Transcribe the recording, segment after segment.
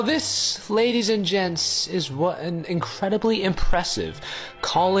This, ladies and gents, is what an incredibly impressive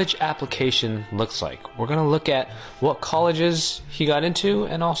college application looks like. We're going to look at what colleges he got into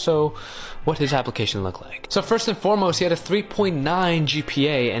and also what his application looked like. So first and foremost, he had a 3.9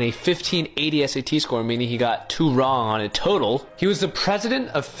 GPA and a 1580 SAT score, meaning he got 2 wrong on it total. He was the president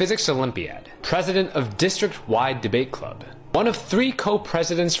of Physics Olympiad, president of District-Wide Debate Club, one of 3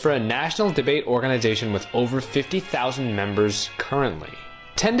 co-presidents for a national debate organization with over 50,000 members currently.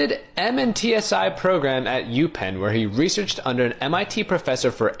 Attended MNTSI program at UPenn, where he researched under an MIT professor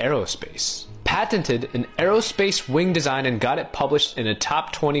for aerospace. Patented an aerospace wing design and got it published in a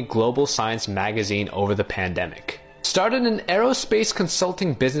top 20 global science magazine over the pandemic. Started an aerospace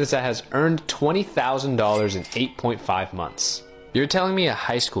consulting business that has earned $20,000 in 8.5 months. You're telling me a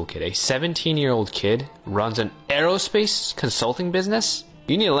high school kid, a 17-year-old kid, runs an aerospace consulting business?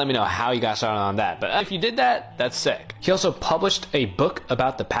 You need to let me know how you got started on that, but if you did that, that's sick. He also published a book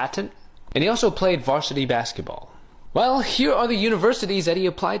about the patent, and he also played varsity basketball. Well, here are the universities that he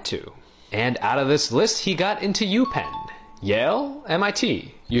applied to. And out of this list, he got into UPenn, Yale,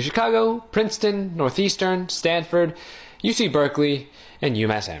 MIT, UChicago, Princeton, Northeastern, Stanford, UC Berkeley, and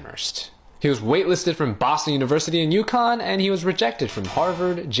UMass Amherst. He was waitlisted from Boston University and UConn, and he was rejected from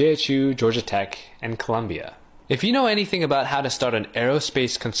Harvard, JHU, Georgia Tech, and Columbia. If you know anything about how to start an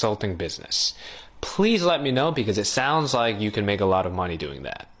aerospace consulting business, please let me know because it sounds like you can make a lot of money doing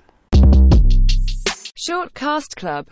that. Shortcast Club